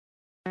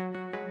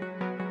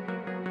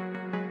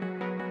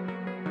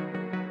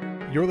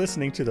You're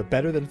listening to the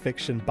Better Than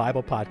Fiction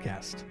Bible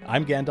Podcast.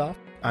 I'm Gandalf.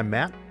 I'm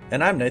Matt.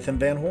 And I'm Nathan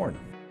Van Horn.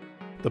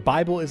 The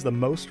Bible is the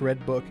most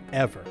read book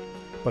ever,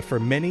 but for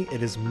many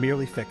it is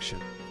merely fiction.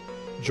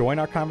 Join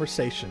our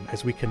conversation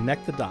as we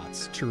connect the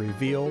dots to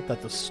reveal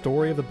that the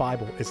story of the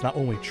Bible is not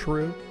only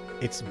true,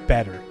 it's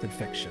better than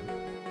fiction.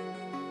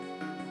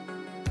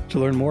 To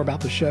learn more about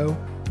the show,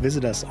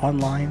 visit us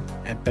online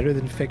at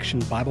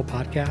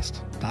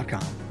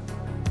betterthanfictionbiblepodcast.com.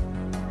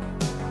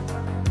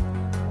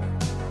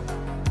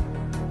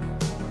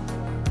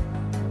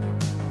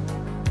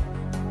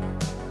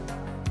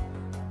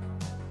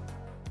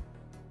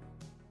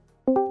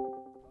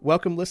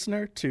 Welcome,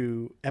 listener,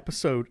 to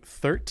episode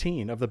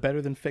 13 of the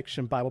Better Than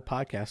Fiction Bible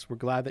Podcast. We're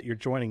glad that you're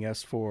joining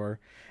us for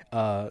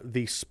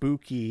the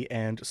spooky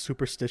and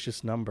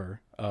superstitious number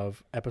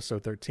of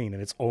episode 13.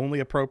 And it's only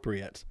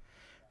appropriate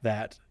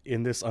that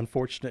in this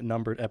unfortunate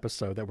numbered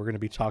episode that we're going to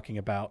be talking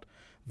about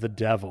the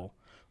devil.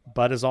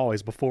 But as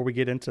always, before we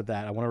get into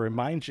that, I want to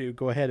remind you,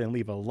 go ahead and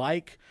leave a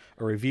like,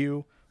 a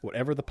review,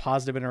 whatever the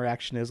positive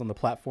interaction is on the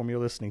platform you're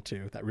listening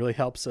to. That really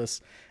helps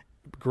us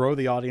grow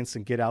the audience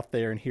and get out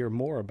there and hear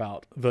more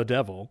about the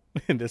devil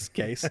in this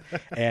case.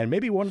 And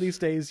maybe one of these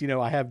days,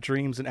 I have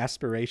dreams and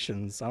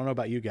aspirations. I don't know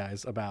about you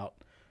guys, about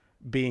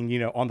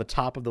being, on the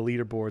top of the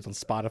leaderboards on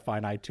Spotify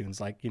and iTunes,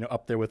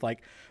 up there with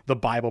the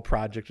Bible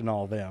Project and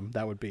all of them.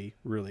 That would be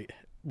really,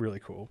 really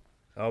cool.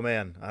 Oh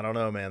man, I don't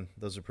know, man.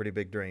 Those are pretty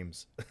big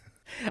dreams.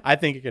 I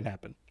think it can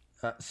happen.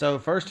 So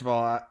first of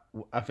all,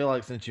 I feel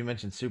like since you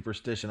mentioned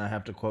superstition, I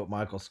have to quote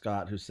Michael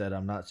Scott, who said,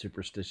 "I'm not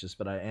superstitious,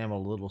 but I am a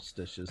little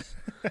stitious."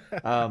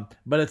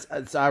 But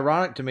it's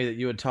ironic to me that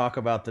you would talk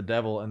about the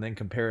devil and then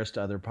compare us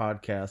to other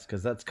podcasts,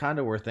 because that's kind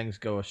of where things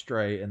go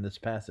astray in this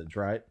passage,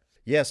 right?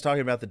 Yes, talking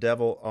about the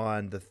devil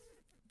on the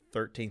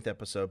 13th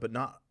episode, but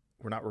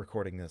we're not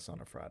recording this on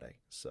a Friday,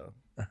 so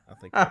I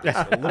think we're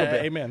just a little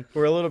bit. Amen.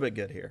 We're a little bit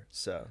good here.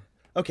 So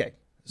okay.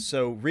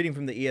 So reading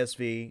from the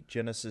ESV,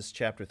 Genesis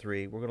chapter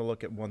 3, we're going to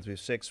look at 1 through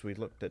 6. We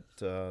looked at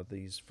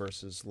these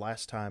verses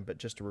last time, but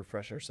just to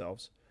refresh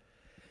ourselves.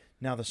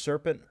 Now the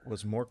serpent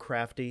was more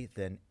crafty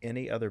than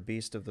any other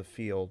beast of the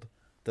field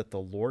that the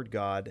Lord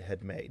God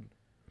had made.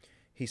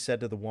 He said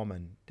to the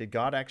woman, "Did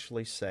God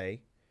actually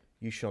say,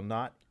 'You shall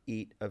not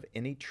eat of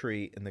any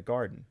tree in the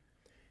garden'?"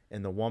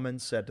 And the woman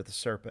said to the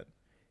serpent,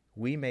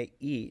 "We may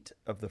eat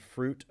of the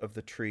fruit of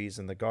the trees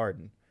in the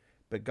garden,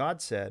 but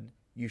God said,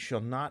 'You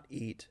shall not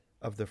eat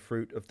of the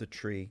fruit of the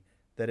tree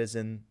that is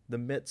in the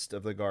midst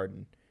of the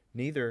garden,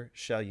 neither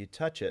shall you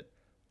touch it,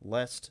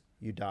 lest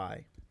you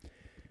die.'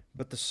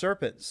 But the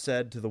serpent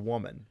said to the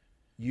woman,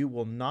 'You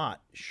will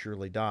not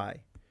surely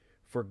die,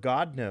 for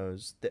God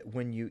knows that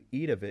when you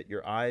eat of it,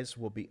 your eyes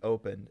will be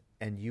opened,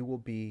 and you will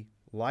be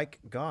like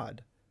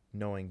God,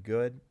 knowing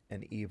good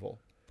and evil.'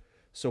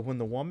 So when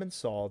the woman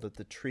saw that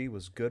the tree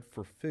was good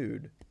for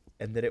food,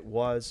 and that it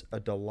was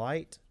a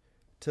delight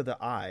to the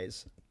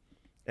eyes,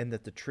 and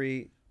that the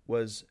tree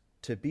was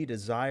to be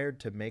desired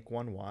to make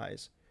one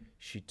wise,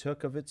 she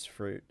took of its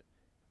fruit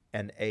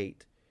and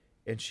ate,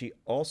 and she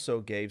also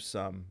gave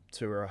some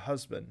to her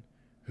husband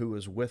who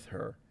was with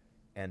her,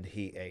 and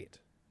he ate."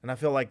 And I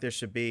feel like there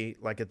should be,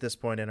 at this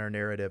point in our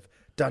narrative,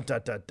 dun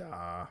dun dun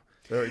dun.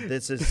 Or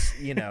this is,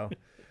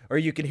 or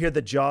you can hear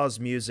the Jaws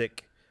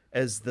music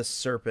as the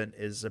serpent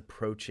is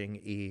approaching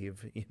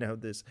Eve.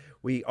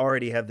 We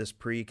already have this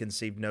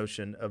preconceived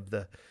notion of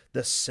the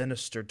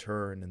sinister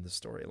turn in the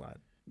storyline.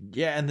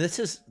 Yeah, and this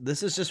is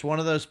just one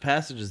of those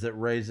passages that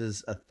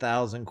raises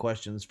 1,000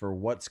 questions for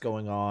what's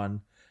going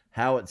on,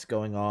 how it's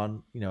going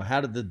on. How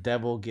did the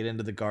devil get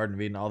into the Garden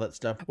of Eden, all that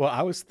stuff. Well,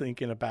 I was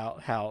thinking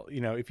about how,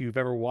 if you've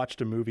ever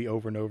watched a movie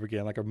over and over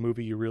again, like a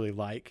movie you really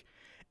like,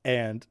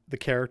 and the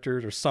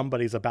characters or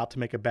somebody's about to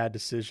make a bad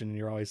decision, and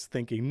you're always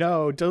thinking,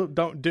 "No,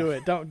 don't do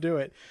it, don't do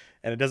it,"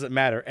 and it doesn't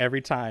matter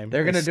every time.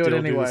 They're going to do it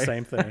anyway. Do the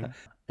same thing.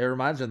 It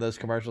reminds me of those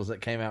commercials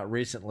that came out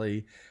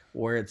recently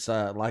where it's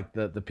like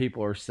the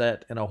people are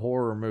set in a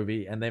horror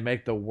movie and they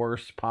make the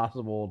worst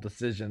possible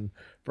decision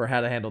for how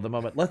to handle the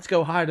moment. Let's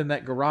go hide in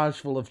that garage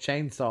full of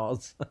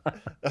chainsaws.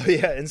 Oh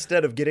yeah,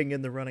 instead of getting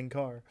in the running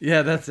car.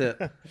 Yeah, that's it.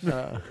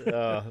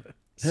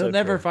 He'll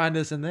never find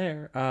us in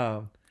there.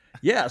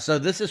 Yeah, so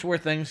this is where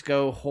things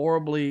go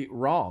horribly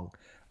wrong.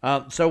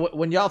 So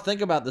when y'all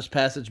think about this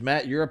passage,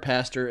 Matt, you're a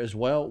pastor as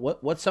well.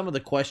 What's some of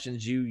the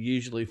questions you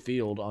usually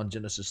field on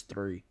Genesis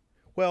 3?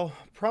 Well,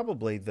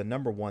 probably the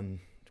number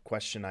one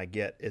question I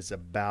get is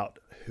about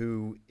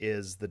who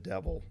is the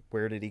devil?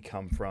 Where did he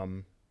come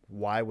from?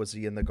 Why was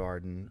he in the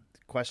garden?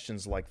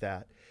 Questions like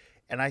that.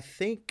 And I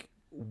think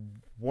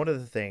one of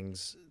the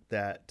things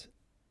that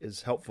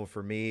is helpful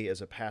for me as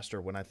a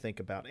pastor when I think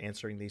about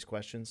answering these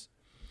questions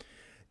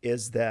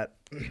is that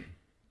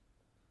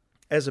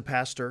as a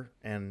pastor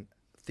and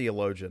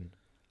theologian,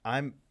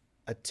 I'm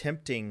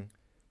attempting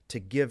to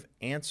give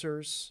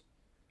answers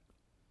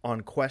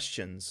on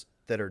questions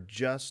that are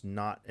just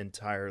not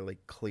entirely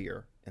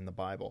clear in the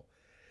Bible.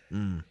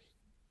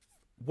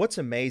 What's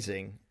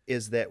amazing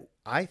is that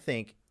I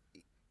think,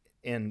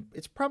 and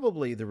it's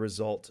probably the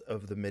result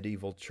of the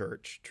medieval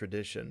church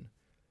tradition,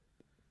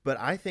 But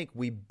I think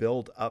we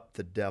build up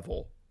the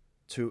devil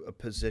to a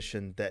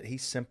position that he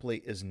simply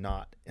is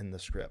not in the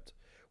script.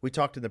 We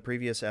talked in the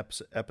previous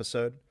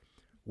episode.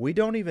 We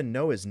don't even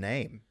know his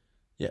name.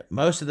 Yeah,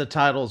 most of the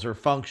titles are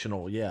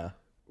functional, yeah.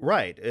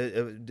 Right.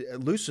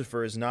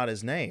 Lucifer is not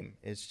his name.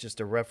 It's just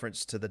a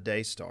reference to the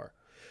day star.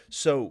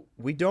 So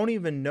we don't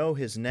even know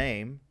his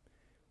name.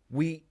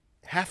 We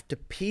have to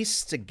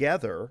piece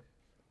together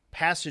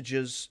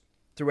passages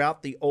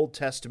throughout the Old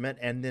Testament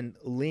and then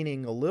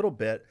leaning a little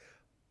bit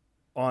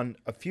on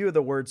a few of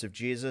the words of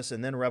Jesus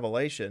and then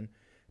Revelation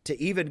to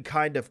even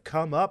kind of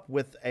come up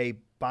with a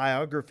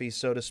biography,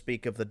 so to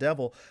speak, of the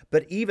devil.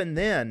 But even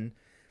then,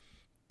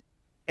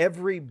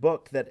 every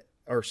book that,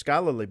 or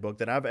scholarly book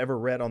that I've ever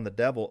read on the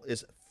devil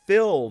is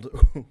filled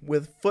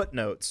with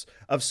footnotes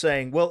of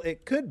saying, well,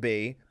 it could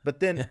be, but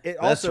then it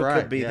also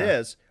right, could be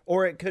this,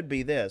 or it could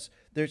be this.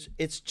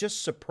 It's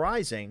just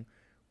surprising.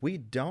 We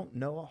don't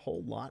know a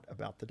whole lot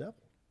about the devil.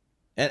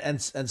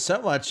 And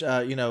so much,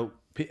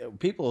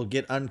 people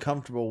get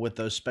uncomfortable with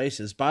those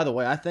spaces. By the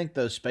way, I think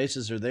those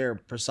spaces are there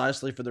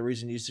precisely for the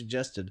reason you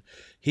suggested.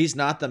 He's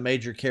not the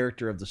major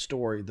character of the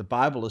story. The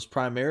Bible is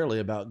primarily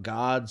about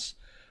God's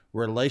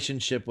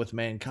relationship with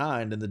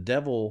mankind, and the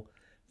devil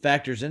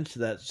factors into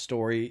that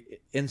story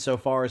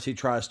insofar as he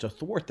tries to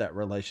thwart that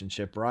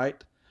relationship,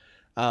 right?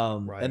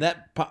 Right. And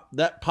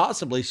that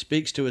possibly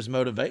speaks to his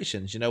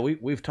motivations.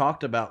 We've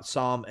talked about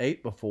Psalm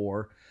 8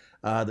 before,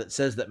 that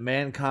says that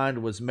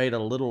mankind was made a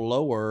little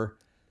lower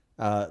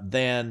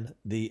than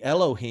the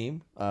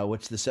Elohim,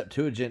 which the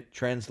Septuagint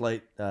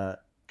translate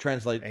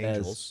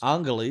Angels. as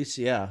angelis,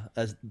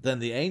 than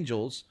the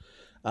angels.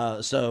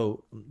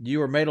 So you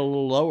were made a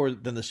little lower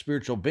than the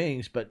spiritual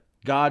beings, but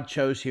God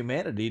chose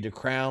humanity to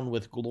crown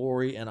with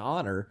glory and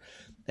honor.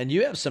 And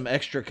you have some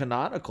extra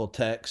canonical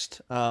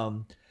text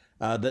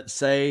that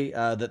say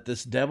that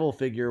this devil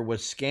figure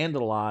was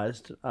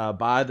scandalized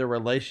by the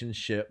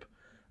relationship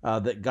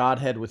that God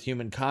had with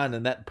humankind,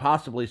 and that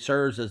possibly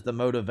serves as the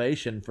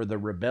motivation for the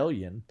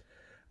rebellion.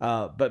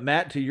 But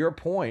Matt, to your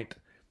point,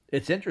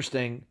 it's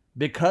interesting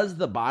because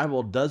the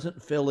Bible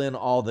doesn't fill in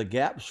all the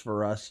gaps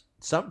for us.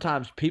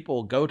 Sometimes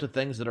people go to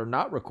things that are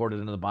not recorded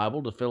in the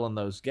Bible to fill in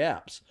those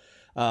gaps.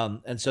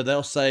 And so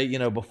they'll say,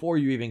 before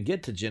you even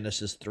get to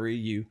Genesis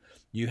 3,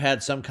 you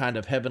had some kind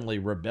of heavenly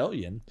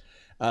rebellion.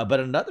 But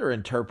another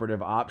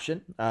interpretive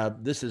option,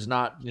 this is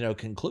not,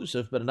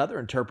 conclusive, but another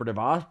interpretive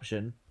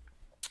option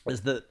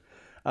is that,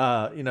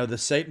 the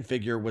Satan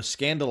figure was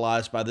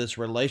scandalized by this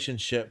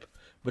relationship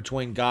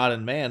between God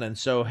and man, and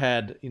so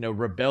had,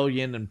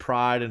 rebellion and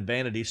pride and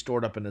vanity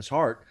stored up in his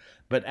heart,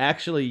 but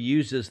actually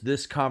uses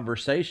this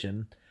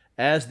conversation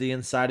as the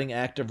inciting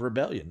act of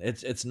rebellion.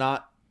 It's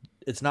not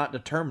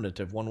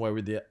determinative one way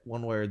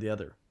or the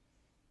other.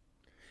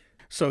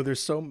 So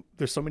there's so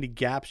many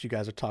gaps you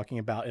guys are talking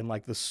about in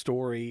like the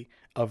story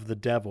of the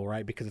devil,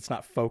 right? Because it's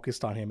not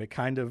focused on him. It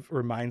kind of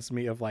reminds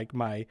me of like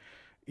my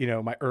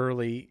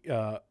early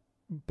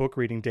book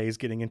reading days,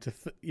 getting into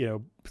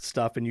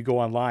stuff, and you go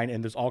online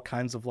and there's all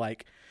kinds of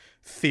like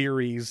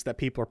theories that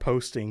people are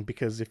posting,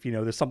 because if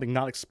there's something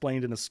not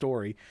explained in the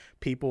story,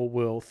 people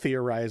will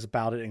theorize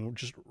about it and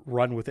just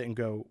run with it and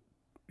go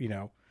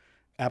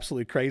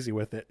absolutely crazy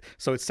with it.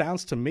 So it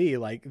sounds to me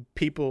like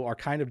people are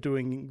kind of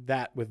doing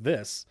that with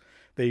this.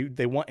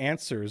 They want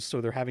answers, so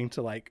they're having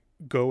to like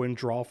go and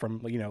draw from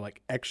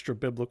like extra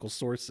biblical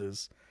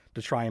sources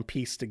to try and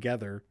piece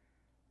together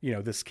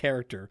this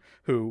character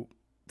who,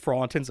 for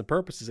all intents and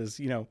purposes,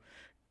 is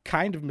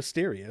kind of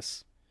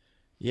mysterious.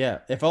 Yeah,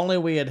 if only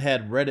we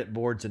had Reddit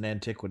boards in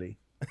antiquity.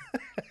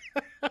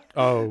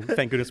 Oh,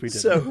 thank goodness we did.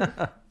 So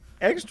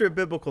extra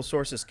biblical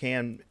sources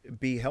can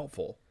be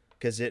helpful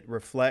because it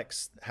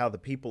reflects how the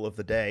people of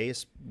the day,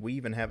 we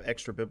even have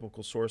extra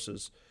biblical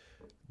sources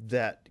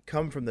that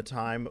come from the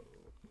time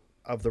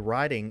of the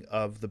writing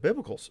of the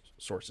biblical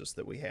sources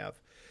that we have.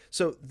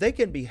 So they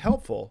can be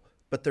helpful,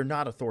 but they're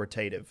not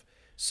authoritative.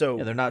 So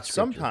they're not scripture.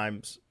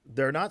 Sometimes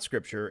they're not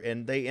scripture,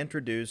 and they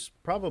introduce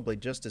probably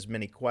just as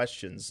many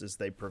questions as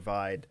they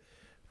provide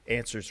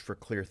answers for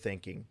clear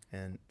thinking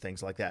and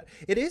things like that.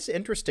 It is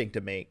interesting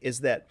to me is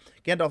that,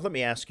 Gandalf, let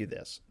me ask you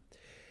this.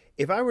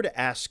 If I were to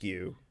ask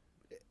you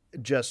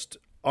just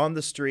on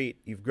the street,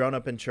 you've grown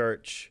up in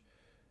church,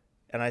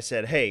 and I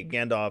said, hey,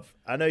 Gandalf,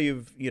 I know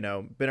you've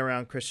been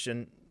around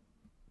Christian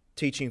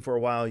teaching for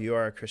a while. You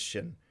are a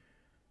Christian.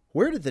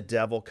 Where did the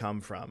devil come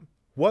from?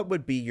 What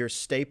would be your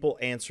staple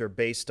answer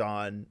based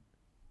on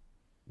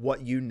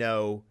what you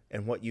know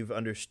and what you've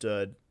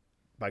understood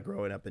by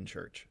growing up in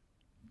church?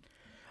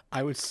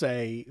 I would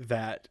say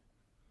that,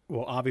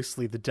 well,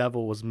 obviously the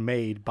devil was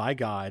made by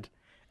God,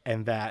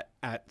 and that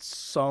at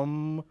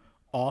some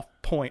off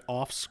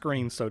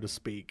screen, so to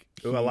speak.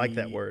 Oh, I like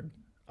that word,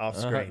 off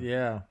screen.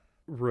 Yeah.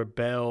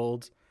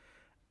 Rebelled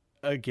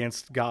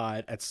against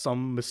God at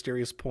some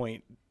mysterious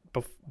point,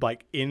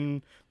 like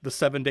in the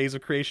 7 days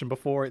of creation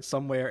before it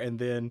somewhere, and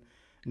then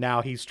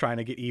now he's trying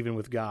to get even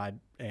with God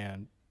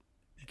and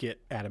get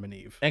Adam and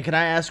Eve. And can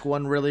I ask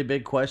one really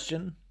big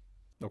question?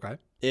 Okay.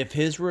 If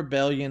his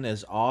rebellion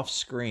is off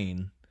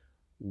screen,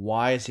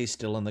 why is he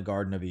still in the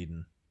Garden of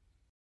Eden?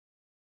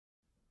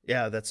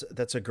 Yeah,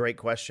 that's a great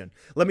question.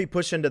 Let me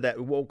push into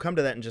that. We'll come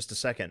to that in just a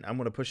second. I'm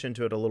going to push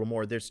into it a little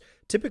more. There's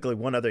typically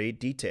one other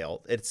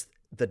detail. It's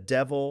the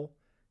devil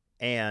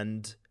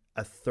and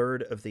a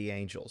third of the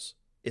angels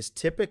is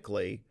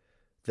typically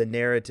the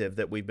narrative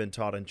that we've been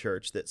taught in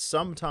church, that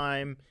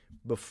sometime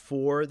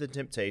before the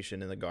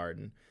temptation in the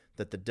garden,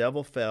 that the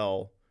devil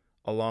fell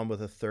along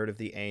with a third of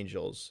the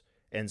angels.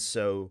 And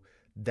so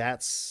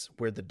that's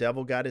where the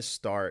devil got his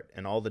start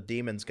and all the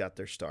demons got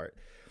their start.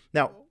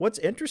 Now, what's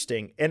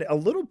interesting and a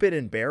little bit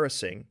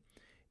embarrassing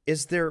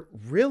is there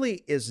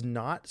really is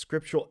not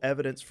scriptural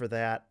evidence for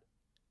that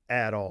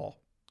at all.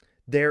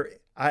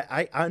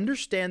 I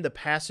understand the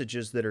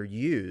passages that are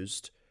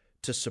used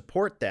to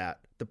support that.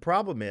 The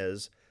problem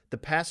is the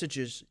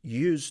passages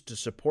used to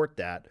support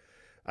that,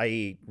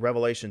 i.e.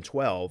 Revelation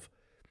 12,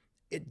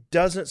 it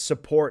doesn't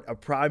support a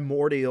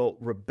primordial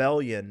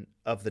rebellion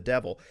of the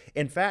devil.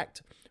 In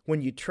fact,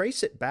 when you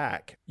trace it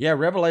back... Yeah,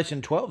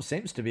 Revelation 12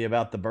 seems to be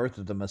about the birth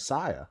of the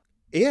Messiah.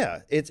 Yeah,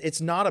 it's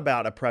not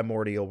about a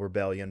primordial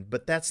rebellion,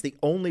 but that's the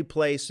only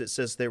place it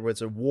says there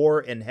was a war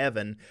in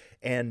heaven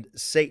and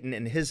Satan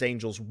and his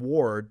angels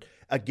warred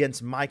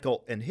against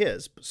Michael and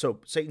his. So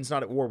Satan's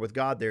not at war with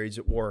God there. He's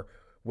at war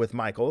with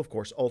Michael, of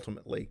course,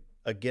 ultimately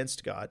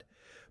against God.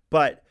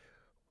 But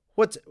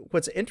what's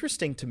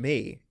interesting to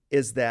me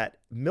is that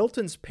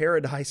Milton's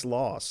Paradise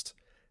Lost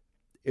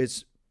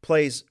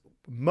plays...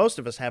 Most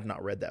of us have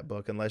not read that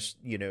book unless,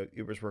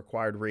 it was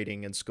required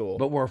reading in school.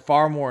 But we're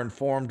far more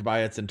informed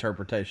by its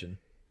interpretation.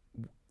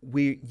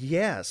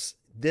 Yes,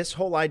 this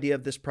whole idea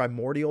of this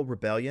primordial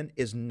rebellion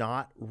is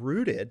not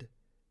rooted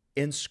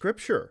in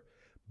Scripture,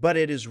 but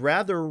it is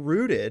rather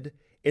rooted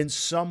in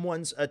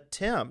someone's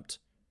attempt,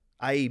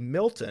 i.e.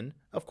 Milton.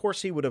 Of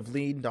course, he would have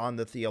leaned on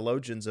the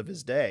theologians of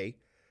his day,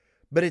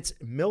 but it's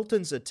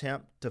Milton's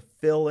attempt to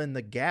fill in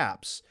the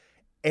gaps.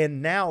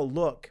 And now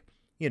look,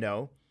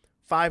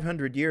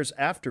 500 years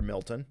after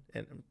Milton,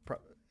 and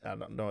I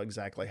don't know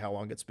exactly how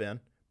long it's been,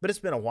 but it's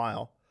been a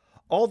while,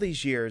 all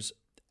these years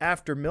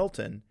after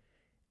Milton,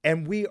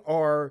 and we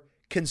are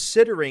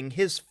considering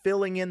his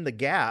filling in the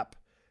gap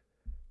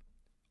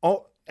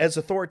as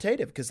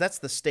authoritative, because that's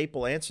the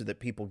staple answer that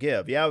people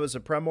give. Yeah, it was a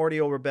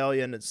primordial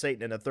rebellion, and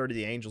Satan and a third of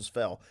the angels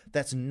fell.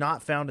 That's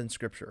not found in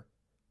Scripture.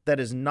 That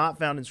is not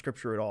found in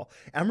Scripture at all.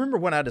 I remember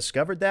when I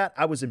discovered that,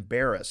 I was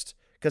embarrassed,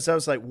 because I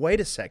was like, wait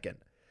a second.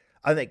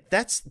 I think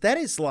that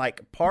is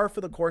like par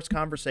for the course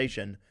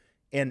conversation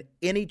in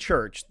any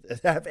church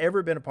that I've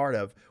ever been a part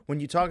of. When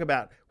you talk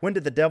about when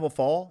did the devil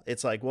fall,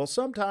 it's like, well,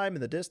 sometime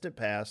in the distant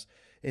past,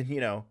 and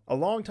a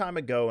long time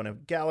ago in a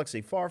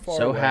galaxy far, far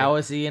away. So how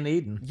is he in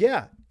Eden?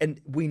 Yeah,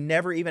 and we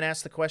never even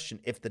asked the question,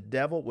 if the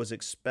devil was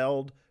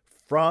expelled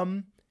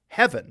from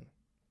heaven,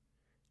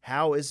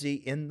 how is he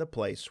in the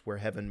place where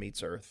heaven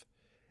meets earth?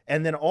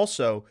 And then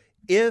also,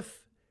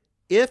 if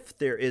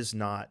there is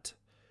not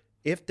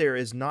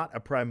a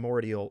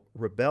primordial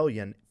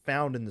rebellion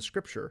found in the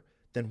Scripture,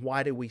 then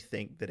why do we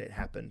think that it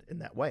happened in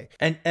that way?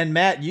 And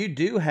Matt, you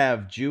do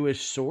have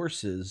Jewish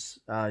sources.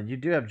 You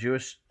do have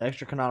Jewish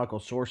extra-canonical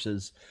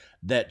sources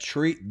that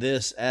treat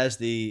this as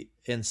the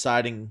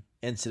inciting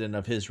incident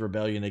of his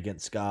rebellion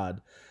against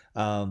God.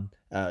 One,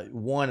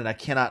 and I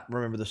cannot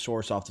remember the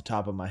source off the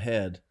top of my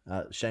head.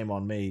 Shame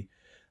on me.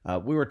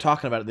 We were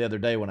talking about it the other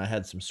day when I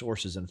had some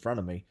sources in front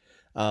of me.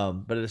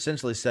 But it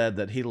essentially said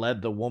that he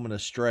led the woman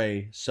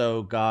astray,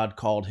 so God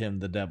called him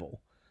the devil.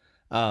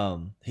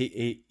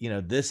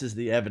 This is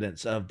the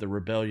evidence of the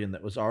rebellion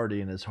that was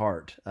already in his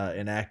heart,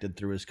 enacted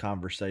through his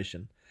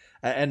conversation.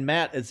 And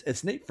Matt,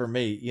 it's neat for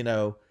me,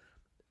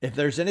 if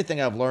there's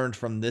anything I've learned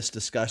from this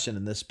discussion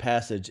and this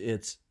passage,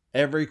 it's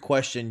every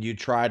question you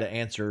try to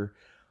answer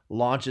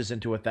launches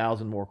into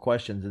 1,000 more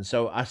questions. And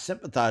so I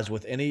sympathize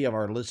with any of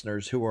our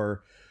listeners who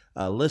are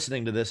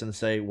listening to this and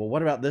say, well,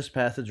 what about this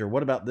passage, or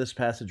what about this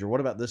passage, or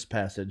what about this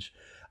passage?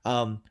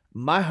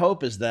 My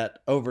hope is that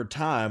over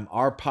time,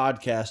 our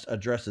podcast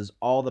addresses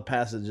all the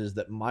passages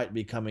that might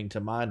be coming to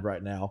mind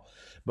right now.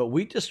 But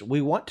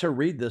we want to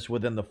read this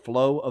within the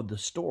flow of the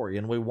story.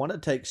 And we want to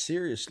take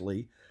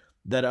seriously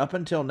that up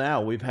until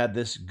now, we've had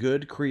this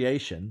good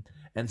creation.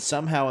 And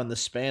somehow in the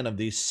span of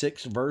these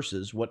 6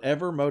 verses,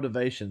 whatever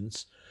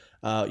motivations,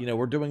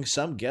 we're doing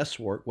some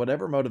guesswork,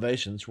 whatever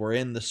motivations were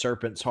in the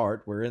serpent's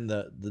heart, were in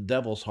the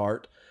devil's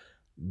heart,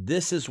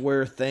 this is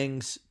where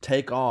things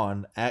take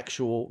on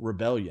actual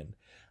rebellion.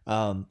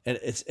 And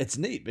it's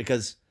neat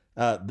because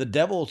the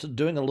devil's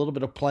doing a little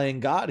bit of playing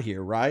God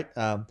here, right?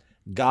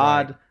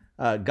 God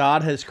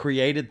has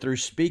created through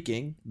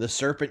speaking. The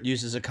serpent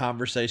uses a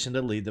conversation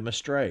to lead them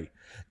astray.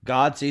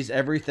 God sees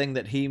everything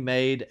that he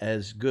made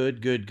as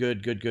good,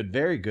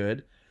 very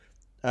good.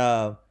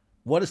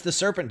 What does the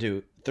serpent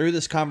do? Through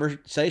this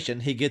conversation,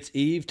 he gets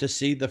Eve to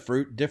see the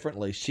fruit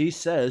differently. She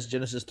says,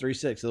 Genesis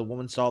 3:6, the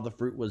woman saw the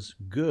fruit was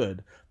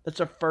good. That's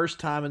the first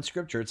time in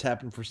Scripture it's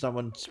happened for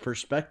someone's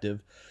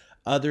perspective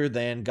other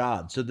than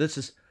God. So this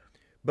is...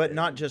 But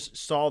not just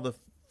saw the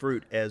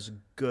fruit as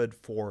good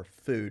for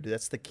food.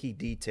 That's the key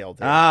detail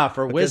there.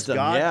 For because wisdom,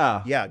 God,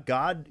 yeah. Yeah,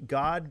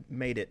 God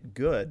made it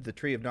good, the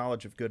tree of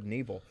knowledge of good and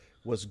evil,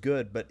 was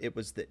good, but it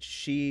was that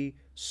she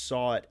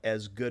saw it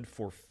as good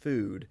for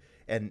food,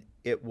 and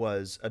it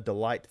was a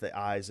delight to the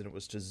eyes, and it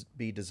was to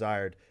be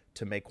desired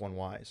to make one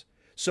wise.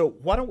 So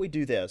why don't we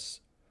do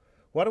this?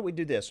 Why don't we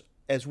do this?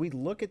 As we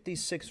look at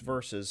these 6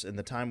 verses in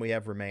the time we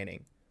have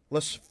remaining,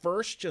 let's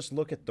first just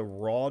look at the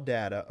raw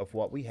data of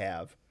what we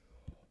have.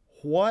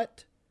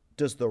 What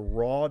does the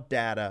raw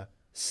data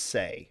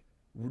say?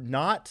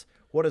 Not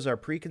what is our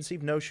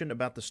preconceived notion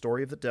about the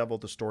story of the devil,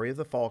 the story of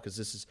the fall, because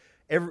this is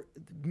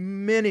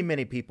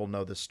many people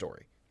know this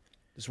story.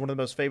 It's one of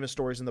the most famous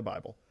stories in the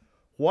Bible.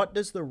 What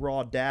does the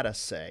raw data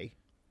say?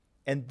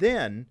 And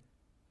then,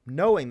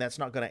 knowing that's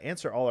not going to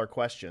answer all our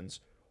questions,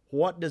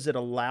 what does it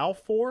allow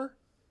for?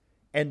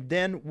 And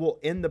then we'll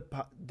end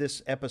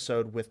this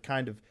episode with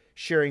kind of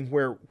sharing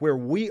where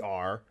we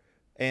are,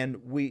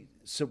 and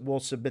we'll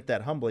submit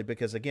that humbly,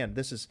 because again,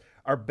 this is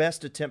our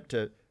best attempt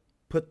to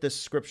put this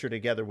scripture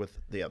together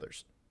with the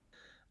others.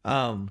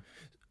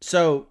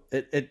 So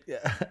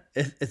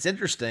it's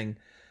interesting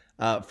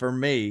for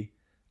me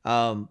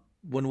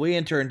when we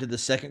enter into the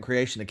second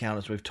creation account,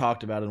 as we've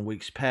talked about in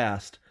weeks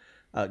past.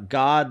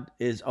 God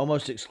is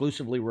almost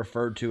exclusively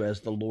referred to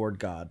as the Lord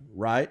God,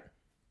 right?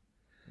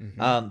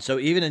 Mm-hmm. So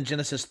even in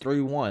Genesis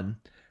 3:1,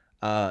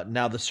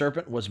 now the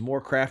serpent was more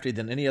crafty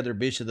than any other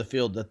beast of the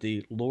field that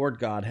the Lord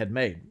God had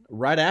made.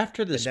 Right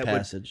after this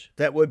passage,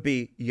 that would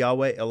be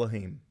Yahweh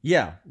Elohim.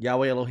 Yeah,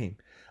 Yahweh Elohim.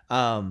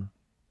 And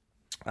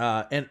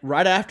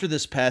right after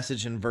this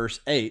passage in verse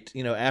 8,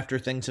 after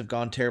things have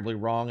gone terribly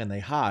wrong and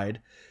they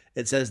hide,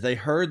 it says they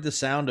heard the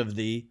sound of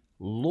the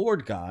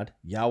Lord God,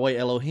 Yahweh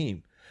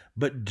Elohim.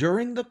 But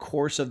during the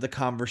course of the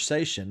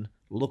conversation,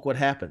 look what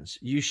happens.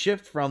 You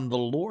shift from the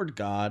Lord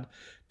God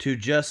to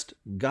just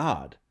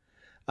God.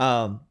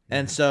 And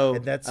that's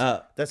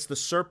the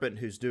serpent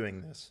who's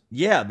doing this.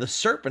 Yeah, the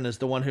serpent is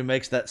the one who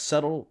makes that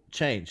subtle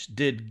change.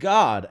 Did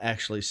God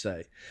actually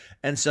say?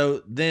 And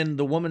so then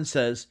the woman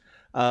says,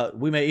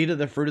 we may eat of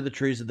the fruit of the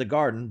trees of the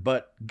garden,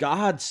 but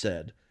God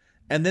said.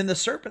 And then the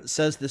serpent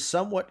says this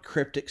somewhat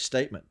cryptic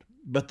statement.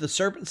 But the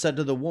serpent said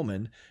to the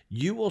woman,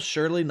 you will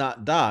surely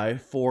not die,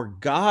 for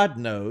God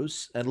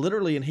knows. And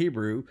literally in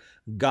Hebrew,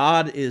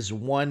 God is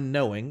one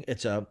knowing.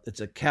 It's a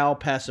cow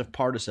passive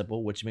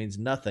participle, which means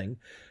nothing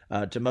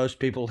to most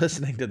people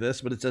listening to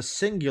this, but it's a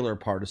singular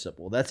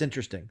participle. That's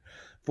interesting.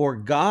 For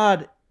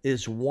God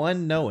is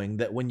one knowing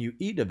that when you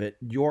eat of it,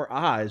 your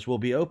eyes will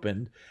be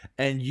opened,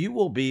 and you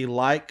will be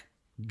like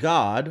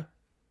God,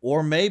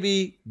 or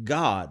maybe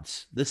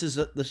gods. This is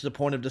a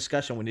point of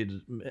discussion we need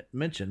to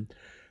mention.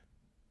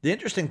 The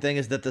interesting thing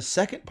is that the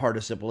second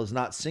participle is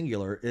not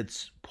singular,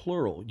 it's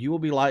plural. You will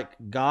be like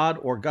God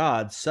or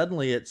gods.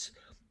 Suddenly it's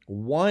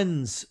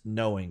one's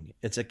knowing.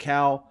 It's a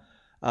cow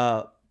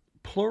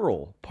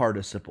plural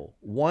participle.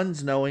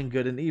 One's knowing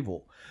good and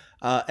evil.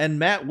 And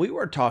Matt, we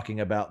were talking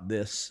about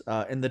this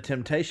in the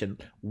temptation.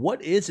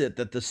 What is it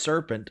that the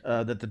serpent,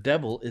 that the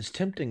devil is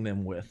tempting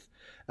them with?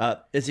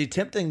 Is he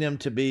tempting them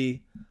to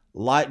be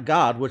like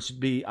God, which would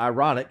be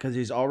ironic because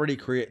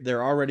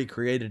they're already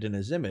created in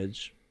his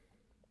image?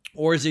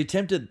 Or is he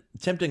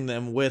tempting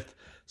them with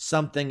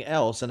something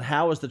else? And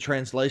how is the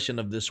translation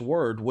of this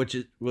word, which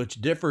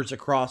differs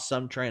across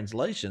some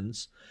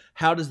translations,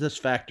 how does this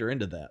factor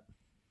into that?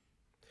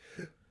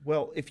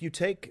 Well, if you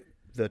take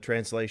the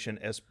translation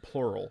as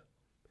plural,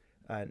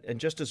 and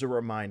just as a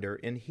reminder,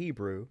 in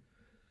Hebrew,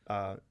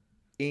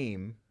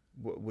 im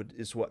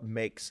is what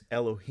makes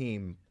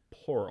Elohim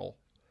plural.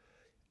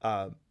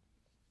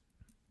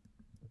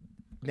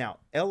 Now,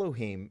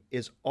 Elohim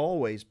is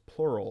always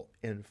plural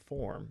in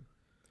form.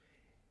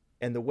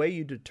 And the way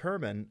you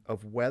determine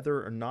of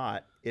whether or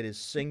not it is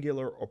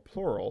singular or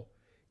plural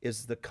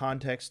is the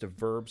context of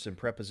verbs and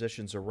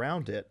prepositions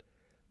around it.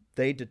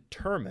 They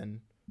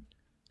determine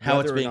how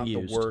it's being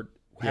used.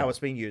 How it's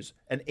being used.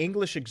 An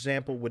English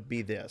example would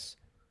be this: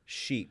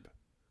 sheep.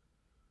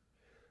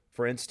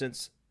 For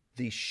instance,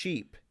 the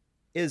sheep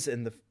is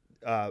in the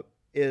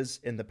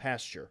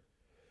pasture.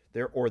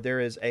 There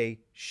is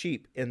a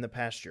sheep in the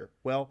pasture.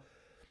 Well,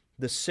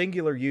 the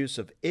singular use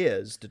of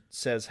is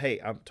says, hey,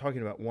 I'm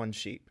talking about one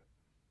sheep.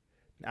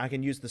 I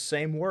can use the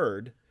same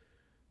word.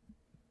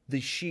 The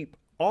sheep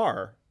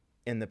are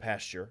in the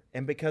pasture.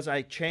 And because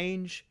I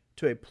change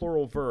to a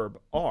plural verb,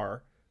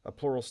 are, a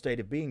plural state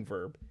of being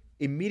verb,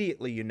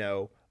 immediately you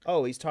know,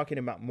 oh, he's talking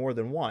about more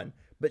than one.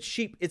 But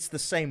sheep, it's the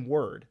same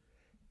word.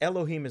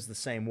 Elohim is the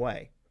same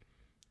way.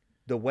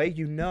 The way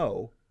you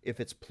know if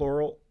it's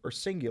plural or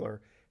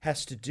singular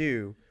has to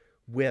do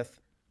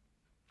with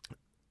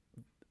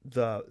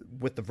the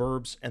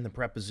verbs and the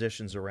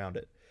prepositions around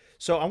it.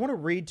 So I want to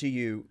read to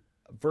you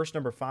verse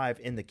number 5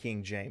 in the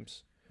King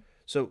James.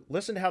 So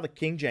listen to how the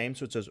King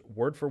James, which is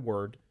word for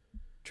word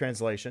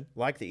translation,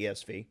 like the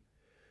ESV,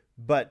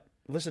 but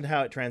listen to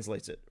how it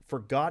translates it. For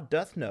God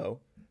doth know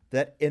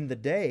that in the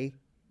day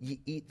ye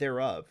eat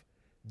thereof,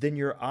 then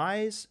your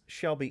eyes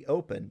shall be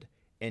opened,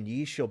 and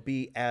ye shall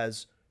be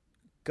as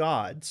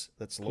gods,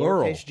 that's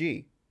lowercase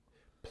g,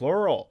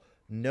 plural,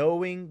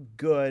 knowing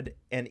good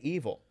and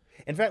evil.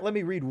 In fact, let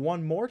me read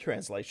one more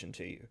translation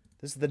to you.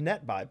 This is the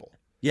Net Bible.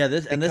 Yeah,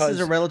 this is a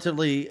Because-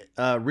 relatively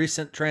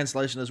recent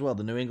translation as well,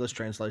 the New English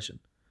translation.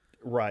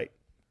 Right.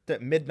 The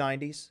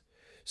mid-90s.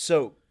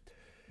 So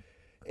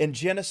in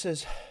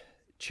Genesis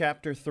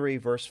chapter 3,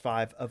 verse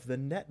 5 of the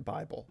Net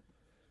Bible,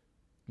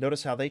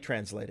 notice how they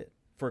translate it.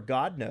 For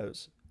God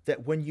knows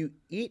that when you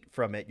eat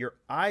from it, your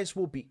eyes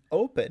will be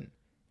open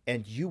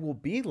and you will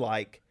be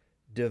like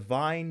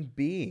divine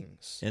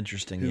beings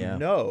Interesting, who yeah.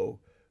 know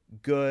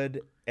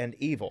good and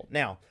evil.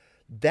 Now,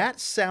 that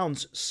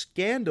sounds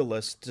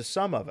scandalous to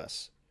some of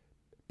us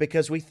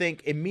because we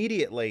think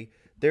immediately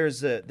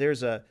there's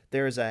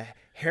a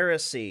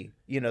heresy,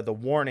 the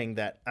warning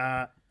that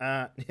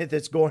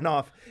that's going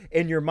off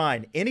in your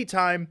mind.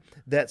 Anytime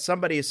that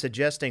somebody is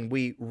suggesting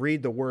we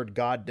read the word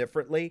God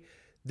differently,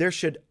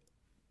 it's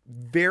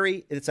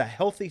a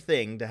healthy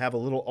thing to have a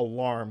little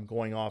alarm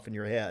going off in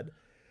your head.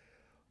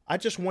 I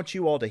just want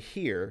you all to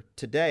hear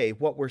today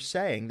what we're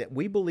saying, that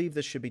we believe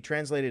this should be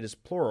translated as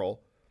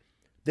plural.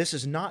 This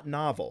is not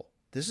novel.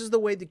 This is the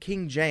way the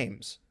King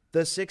James, the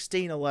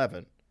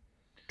 1611,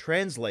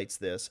 translates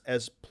this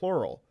as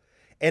plural.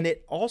 And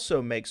it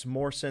also makes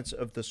more sense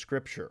of the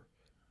scripture.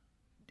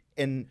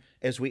 And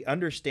as we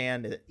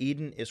understand that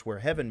Eden is where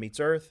heaven meets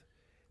earth,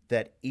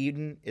 that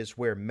Eden is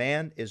where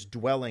man is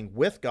dwelling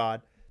with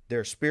God, there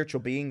are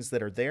spiritual beings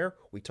that are there.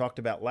 We talked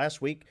about last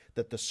week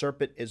that the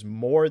serpent is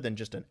more than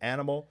just an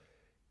animal.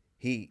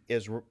 He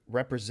is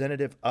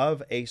representative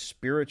of a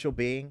spiritual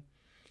being.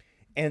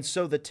 And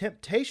so the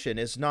temptation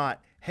is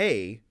not,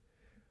 hey,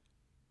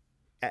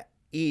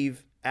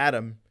 Eve,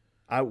 Adam,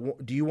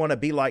 do you want to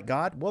be like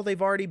God? Well,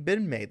 they've already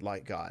been made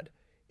like God.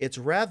 It's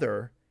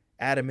rather,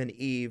 Adam and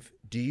Eve,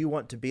 do you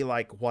want to be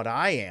like what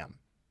I am?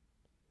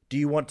 Do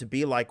you want to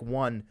be like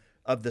one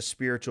of the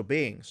spiritual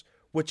beings,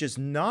 which is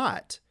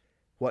not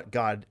what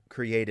God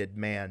created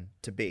man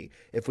to be?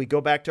 If we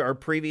go back to our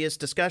previous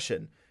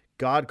discussion,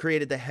 God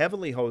created the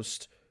heavenly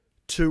host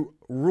to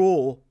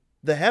rule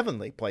the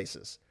heavenly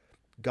places.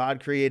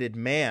 God created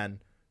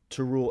man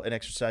to rule and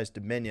exercise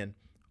dominion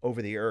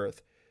over the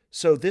earth.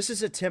 So this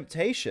is a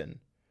temptation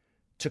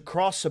to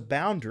cross a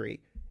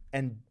boundary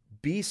and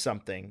be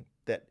something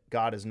that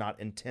God has not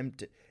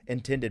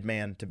intended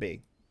man to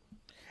be.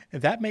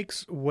 And that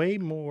makes way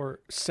more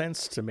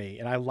sense to me.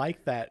 And I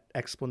like that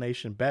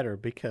explanation better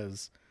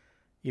because,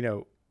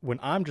 when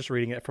I'm just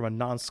reading it from a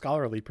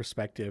non-scholarly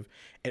perspective,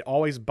 it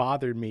always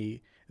bothered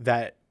me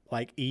that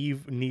like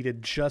Eve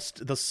needed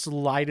just the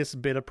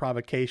slightest bit of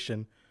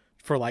provocation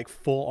for like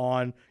full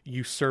on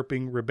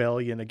usurping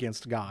rebellion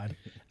against God.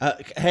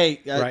 Hey,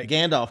 Right.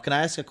 Gandalf, can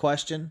I ask a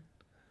question?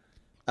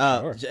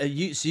 Sure.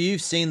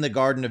 You've seen the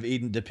Garden of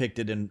Eden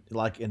depicted in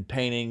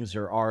paintings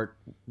or art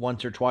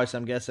once or twice,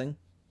 I'm guessing.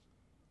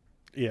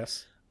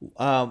 Yes.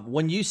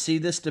 When you see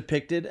this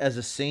depicted as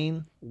a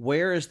scene,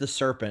 where is the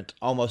serpent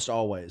almost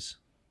always?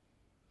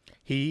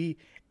 He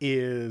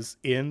is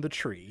in the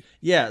tree,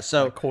 Yeah,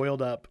 so like,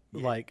 coiled up,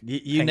 like you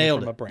hanging nailed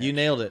from a it. branch. You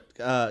nailed it.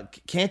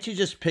 Can't you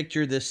just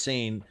picture this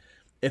scene?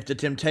 If the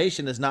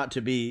temptation is not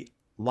to be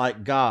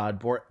like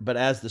God, but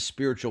as the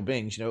spiritual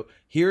beings,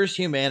 here's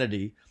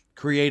humanity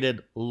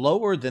created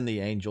lower than the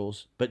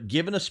angels, but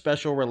given a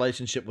special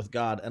relationship with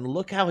God. And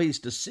look how he's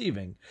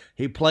deceiving.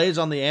 He plays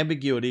on the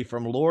ambiguity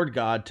from Lord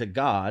God to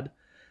God.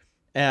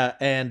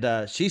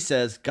 And she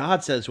says,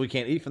 God says we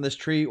can't eat from this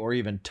tree or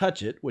even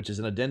touch it, which is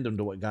an addendum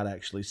to what God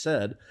actually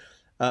said.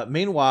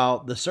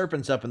 Meanwhile, the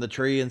serpent's up in the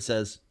tree and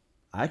says,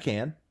 I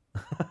can.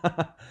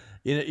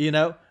 And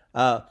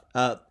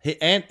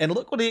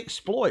look what he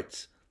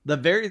exploits.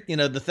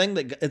 The thing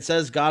that it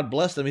says God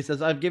blessed them. He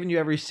says, I've given you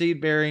every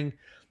seed-bearing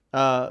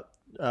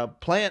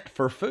plant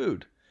for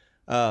food.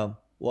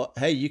 Well,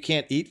 hey, you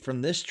can't eat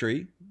from this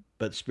tree,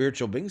 but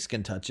spiritual beings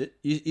can touch it.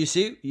 You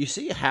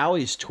see how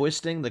he's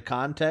twisting the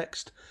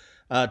context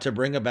to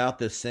bring about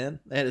this sin?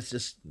 And it's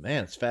just,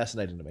 man, it's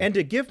fascinating to me. And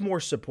to give more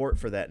support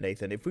for that,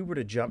 Nathan, if we were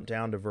to jump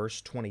down to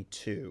verse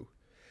 22,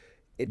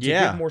 to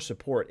Yeah. give more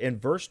support, in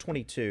verse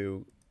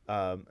 22,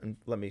 and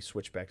let me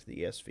switch back to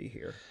the ESV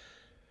here.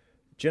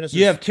 Genesis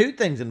You have two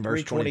things in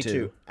verse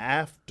 22.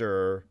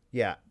 After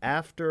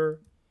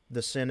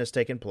the sin has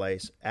taken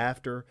place,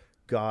 after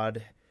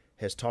God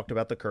has talked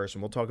about the curse,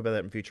 and we'll talk about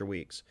that in future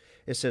weeks.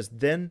 It says,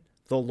 Then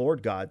the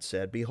Lord God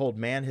said, Behold,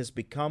 man has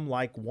become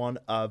like one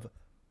of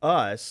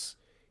us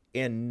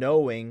in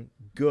knowing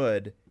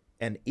good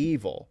and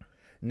evil.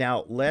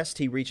 Now, lest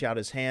he reach out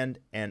his hand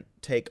and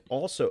take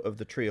also of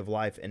the tree of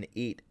life and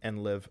eat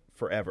and live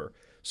forever.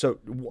 So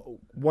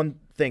one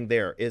thing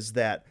there is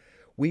that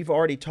we've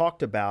already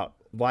talked about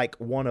like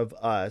one of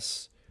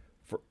us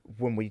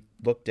when we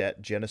looked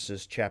at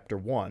Genesis chapter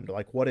 1.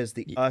 Like, what is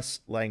the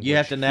us language? You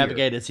have to here?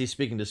 navigate. Is he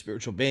speaking to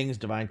spiritual beings,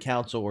 divine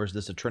counsel, or is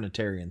this a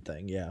Trinitarian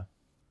thing? Yeah.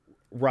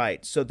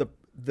 Right. So the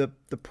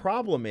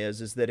problem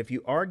is that if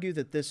you argue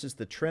that this is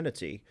the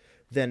Trinity,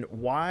 then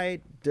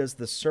why does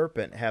the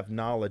serpent have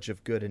knowledge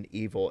of good and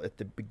evil at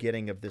the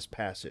beginning of this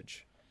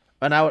passage?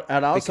 And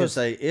I'd also Because-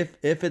 say if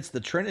it's the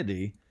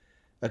Trinity,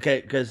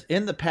 okay, because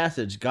in the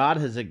passage, God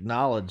has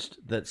acknowledged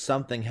that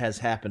something has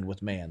happened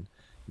with man.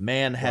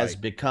 Man has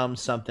Right. become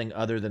something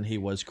other than he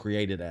was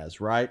created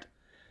as, right?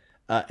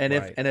 And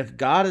Right. if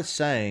God is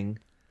saying,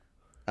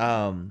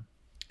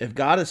 if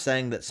God is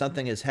saying that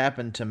something has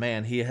happened to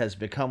man, he has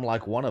become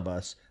like one of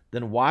us,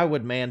 then why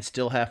would man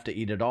still have to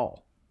eat it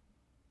all?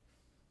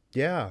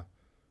 Yeah.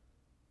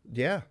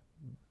 Yeah.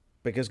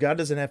 Because God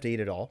doesn't have to eat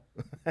it all.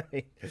 I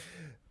mean,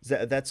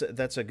 that's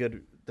a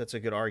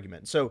good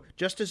argument. So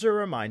just as a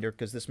reminder,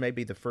 because this may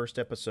be the first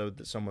episode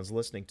that someone's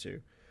listening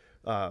to,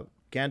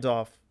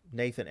 Gandalf,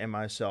 Nathan, and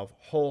myself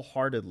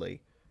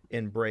wholeheartedly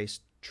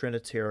embraced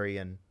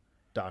Trinitarian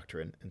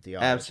doctrine and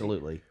theology.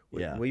 Absolutely.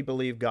 Yeah. We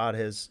believe God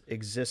has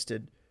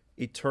existed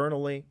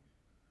eternally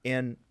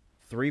in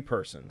three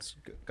persons: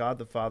 God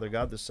the Father,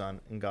 God the Son,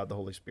 and God the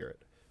Holy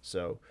Spirit.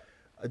 So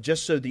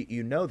just so that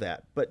you know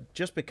that. But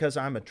just because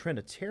I'm a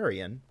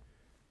Trinitarian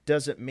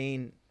doesn't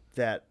mean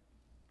that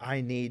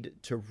I need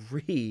to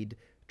read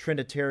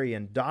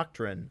Trinitarian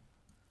doctrine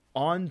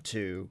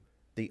onto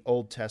the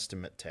Old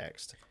Testament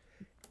text.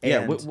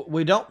 Yeah, And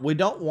we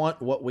don't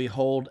want what we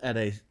hold at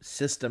a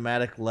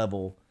systematic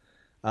level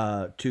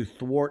to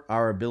thwart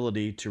our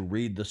ability to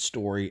read the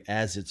story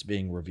as it's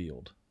being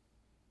revealed.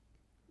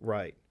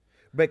 right.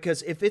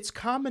 Because if it's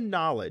common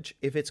knowledge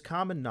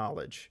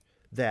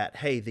that,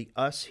 hey, the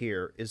us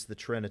here is the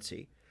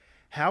Trinity,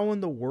 how in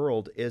the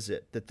world is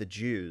it that the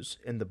Jews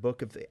in the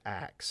book of the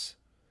Acts,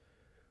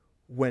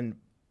 when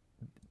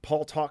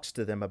Paul talks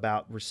to them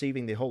about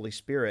receiving the Holy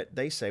Spirit,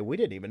 they say, we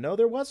didn't even know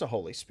there was a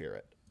Holy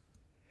Spirit.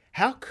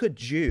 How could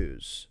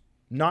Jews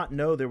not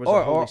know there was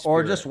a Holy Spirit?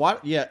 Or just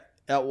what? Yeah.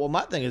 Well,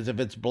 my thing is, if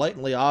it's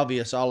blatantly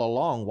obvious all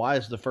along, why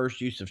is the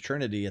first use of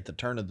Trinity at the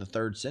turn of the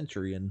 3rd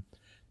century in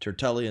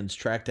Tertullian's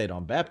Tractate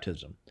on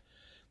Baptism?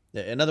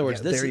 In other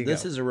words, Yeah,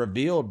 this is a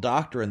revealed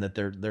doctrine that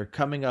they're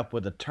coming up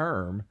with a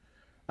term,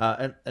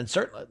 and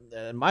certainly,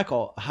 and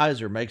Michael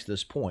Heiser makes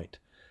this point.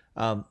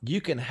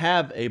 You can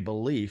have a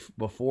belief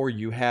before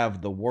you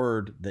have the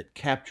word that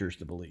captures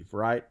the belief,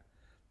 right?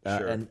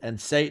 Sure.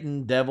 And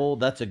Satan, devil,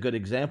 that's a good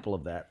example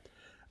of that.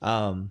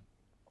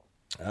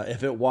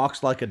 If it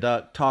walks like a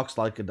duck, talks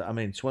like a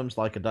duck, swims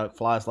like a duck,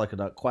 flies like a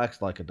duck,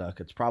 quacks like a duck,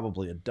 it's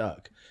probably a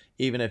duck,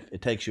 even if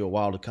it takes you a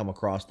while to come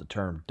across the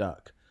term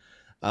duck.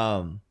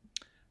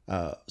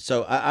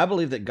 So I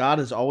believe that God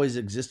has always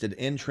existed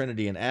in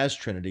Trinity and as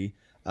Trinity,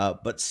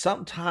 but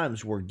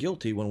sometimes we're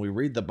guilty when we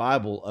read the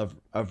Bible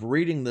of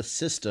reading the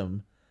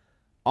system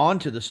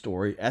onto the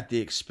story at the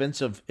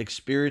expense of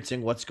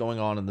experiencing what's going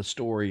on in the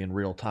story in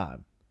real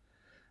time.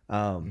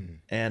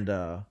 And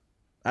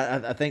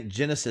I think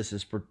Genesis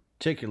is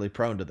particularly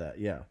prone to that.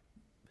 Yeah.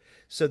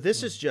 So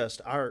this is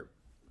just our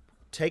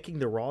taking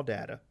the raw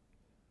data.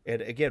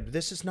 And again,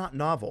 this is not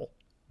novel.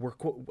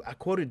 I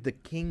quoted the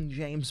King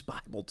James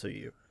Bible to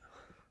you.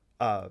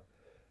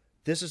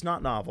 This is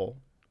not novel.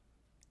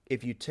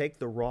 If you take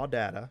the raw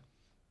data,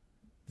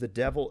 the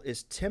devil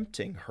is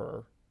tempting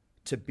her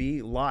to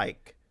be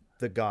like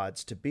the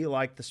gods, to be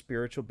like the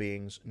spiritual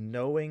beings,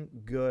 knowing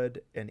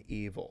good and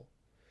evil.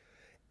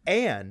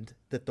 And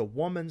that the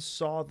woman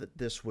saw that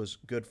this was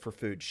good for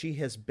food. She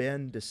has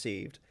been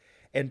deceived.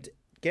 And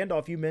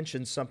Gandalf, you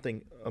mentioned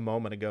something a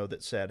moment ago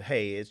that said,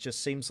 hey, it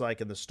just seems like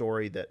in the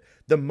story that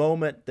the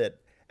moment that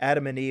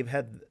Adam and Eve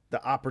had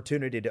the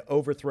opportunity to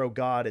overthrow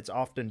God, it's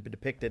often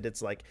depicted,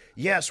 it's like,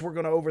 yes, we're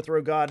going to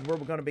overthrow God, and we're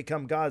going to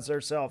become gods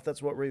ourselves.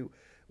 That's what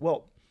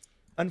well,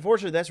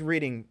 unfortunately, that's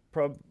reading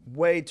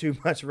way too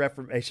much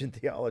Reformation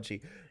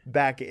theology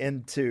back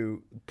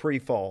into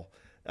pre-fall.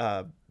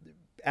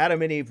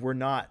 Adam and Eve were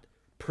not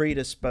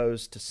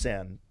predisposed to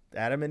sin.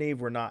 Adam and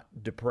Eve were not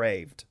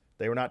depraved.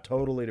 They were not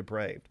totally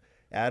depraved.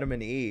 Adam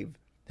and Eve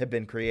have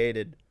been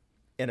created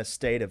in a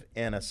state of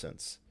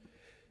innocence.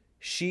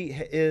 She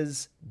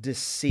is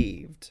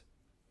deceived.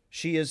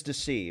 She is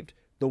deceived.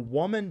 The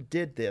woman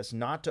did this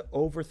not to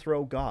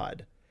overthrow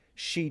God.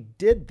 She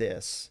did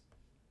this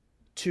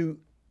to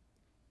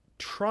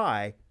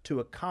try to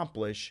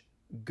accomplish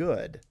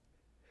good.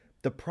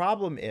 The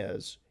problem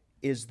is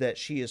that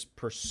she is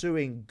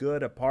pursuing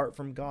good apart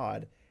from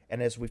God.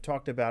 And as we've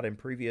talked about in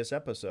previous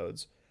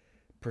episodes,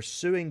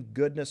 pursuing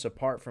goodness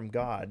apart from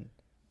God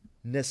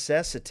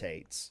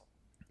necessitates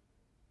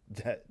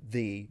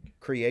the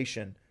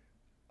creation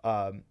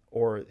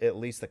or at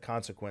least the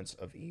consequence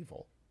of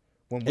evil.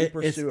 When we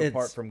pursue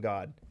apart from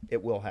God,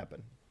 it will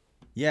happen.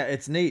 Yeah,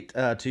 it's neat.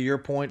 To your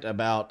point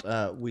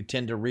about we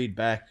tend to read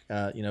back,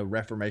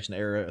 Reformation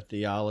era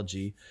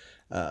theology,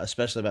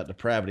 especially about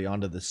depravity,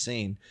 onto the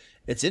scene.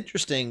 It's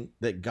interesting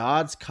that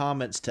God's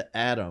comments to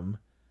Adam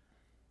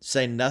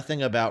say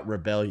nothing about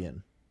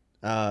rebellion.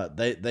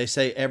 They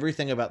say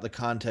everything about the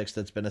context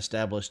that's been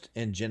established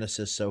in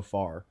Genesis so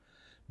far.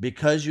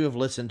 Because you have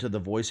listened to the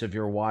voice of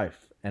your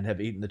wife and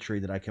have eaten the tree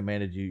that I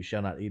commanded you, you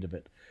shall not eat of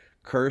it.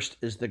 Cursed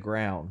is the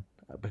ground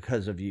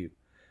because of you.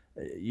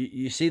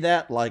 You see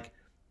that? Like,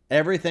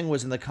 everything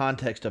was in the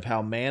context of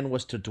how man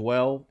was to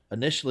dwell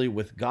initially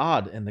with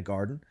God in the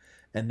garden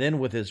and then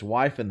with his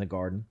wife in the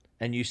garden.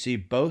 And you see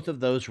both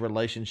of those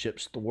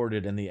relationships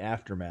thwarted in the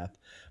aftermath.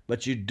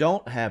 But you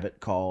don't have it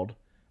called,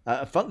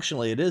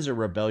 functionally it is a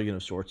rebellion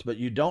of sorts, but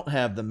you don't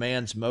have the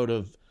man's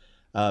motive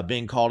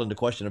being called into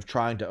question of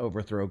trying to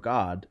overthrow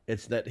God.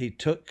 It's that he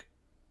took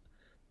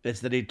It's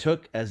that he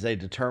took as a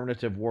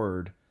determinative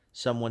word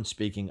someone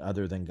speaking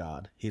other than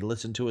God. He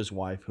listened to his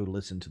wife, who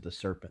listened to the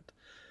serpent.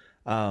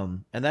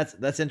 And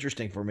that's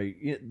interesting for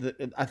me.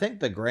 I think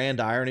the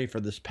grand irony for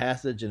this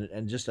passage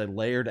and just a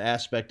layered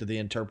aspect of the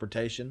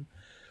interpretation.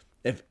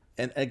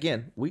 And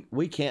again,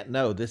 we can't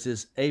know. This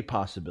is a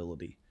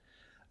possibility.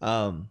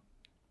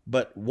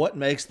 But what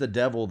makes the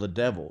devil the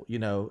devil?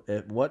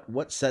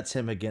 What sets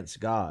him against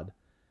God?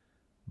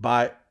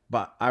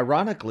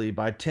 Ironically,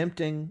 by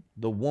tempting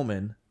the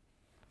woman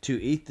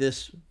to eat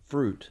this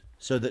fruit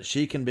so that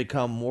she can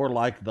become more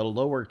like the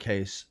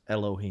lowercase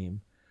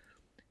Elohim,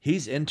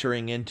 he's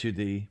entering into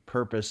the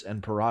purpose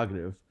and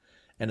prerogative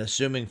and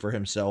assuming for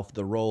himself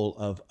the role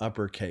of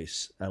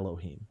uppercase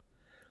Elohim.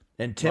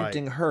 And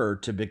tempting her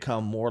to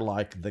become more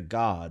like the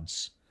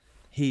gods,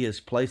 he is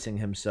placing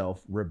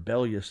himself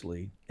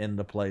rebelliously in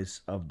the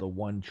place of the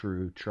one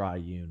true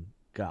triune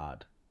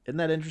God. Isn't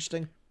that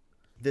interesting?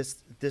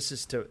 This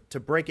is to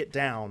break it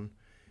down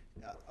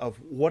of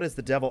what is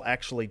the devil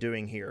actually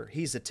doing here.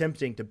 He's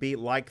attempting to be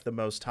like the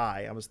Most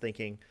High. I was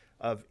thinking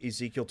of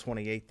Ezekiel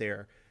 28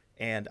 there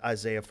and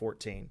Isaiah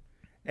 14.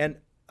 And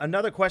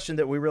another question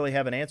that we really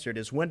haven't answered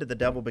is, when did the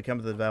devil become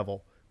the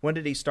devil? When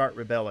did he start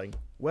rebelling?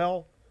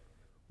 Well,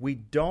 we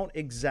don't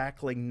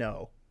exactly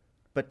know.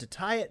 But to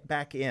tie it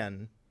back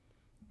in,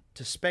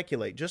 to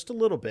speculate just a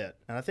little bit,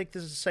 and I think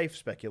this is safe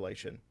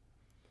speculation,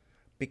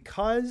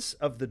 because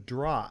of the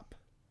drop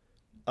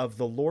of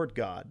the Lord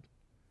God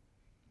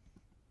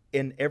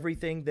in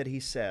everything that he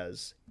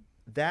says,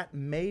 that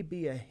may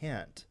be a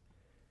hint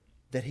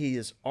that he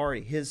is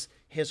already,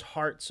 his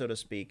heart, so to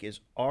speak, is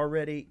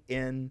already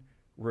in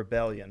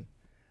rebellion.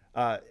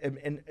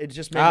 And it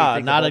just made me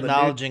think not of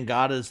acknowledging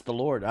God as the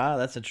Lord.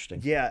 That's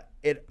interesting. Yeah,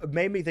 it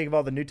made me think of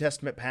all the New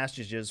Testament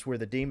passages where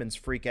the demons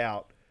freak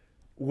out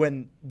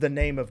when the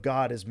name of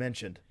God is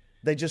mentioned.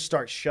 They just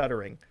start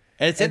shuddering.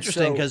 And it's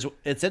interesting because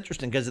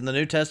in the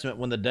New Testament,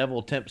 when the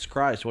devil tempts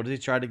Christ, what does he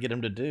try to get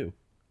him to do?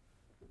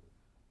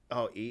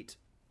 Oh, eat.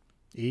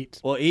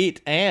 Well, eat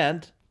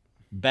and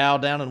bow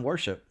down and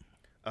worship.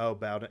 Oh,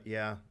 bow down.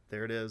 Yeah,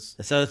 there it is.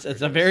 So it's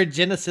a very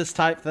Genesis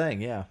type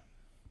thing. Yeah.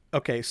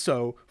 Okay,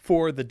 so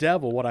for the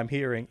devil, what I'm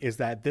hearing is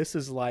that this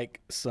is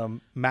like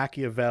some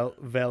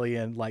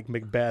Machiavellian, like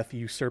Macbeth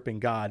usurping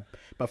God.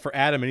 But for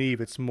Adam and Eve,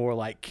 it's more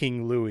like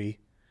King Louis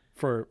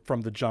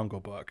from the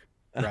Jungle Book,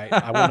 right?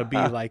 I want to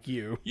be like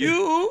you.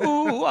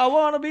 I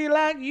want to be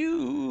like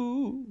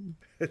you.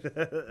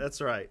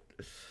 That's right.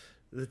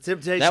 The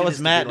temptation. That was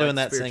is Matt to be doing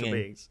like that singing.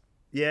 beings.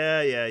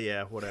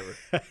 Yeah, whatever.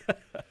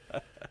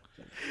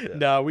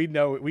 No, we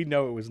know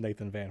it was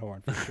Nathan Van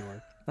Horn for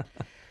sure.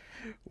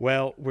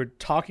 Well, we're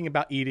talking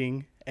about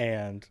eating,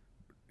 and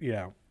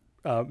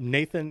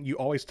Nathan, you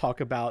always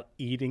talk about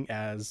eating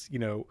as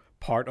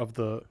part of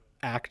the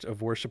act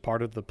of worship,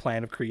 part of the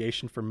plan of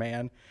creation for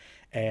man,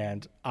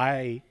 and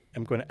I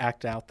am going to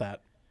act out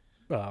that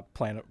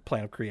plan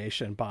of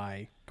creation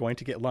by going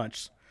to get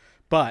lunch,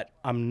 but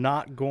I'm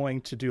not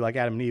going to do like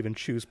Adam and Eve and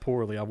choose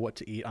poorly on what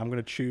to eat. I'm going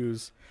to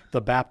choose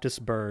the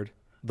Baptist bird,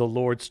 the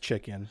Lord's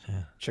chicken,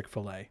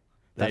 Chick-fil-A.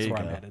 That's where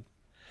I'm headed.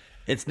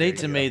 It's neat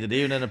to me that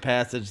even in a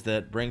passage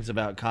that brings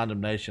about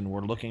condemnation,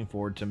 we're looking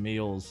forward to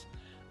meals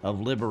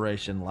of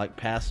liberation like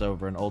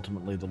Passover and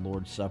ultimately the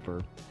Lord's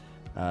Supper.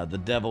 The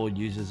devil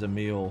uses a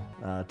meal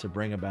to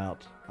bring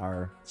about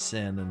our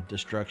sin and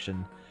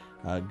destruction.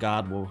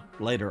 God will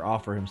later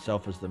offer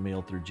himself as the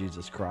meal through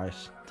Jesus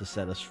Christ to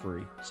set us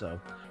free. So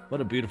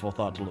what a beautiful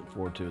thought to look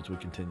forward to as we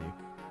continue.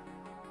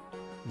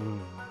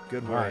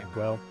 Good All word. right,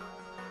 well,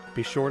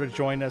 be sure to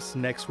join us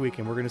next week,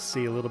 and we're going to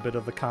see a little bit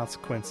of the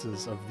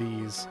consequences of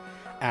these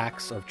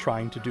acts of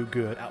trying to do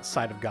good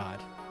outside of God.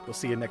 We'll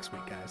see you next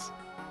week, guys.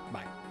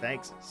 Bye.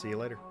 Thanks. See you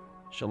later.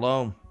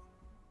 Shalom.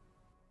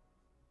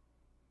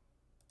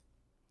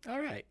 All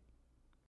right.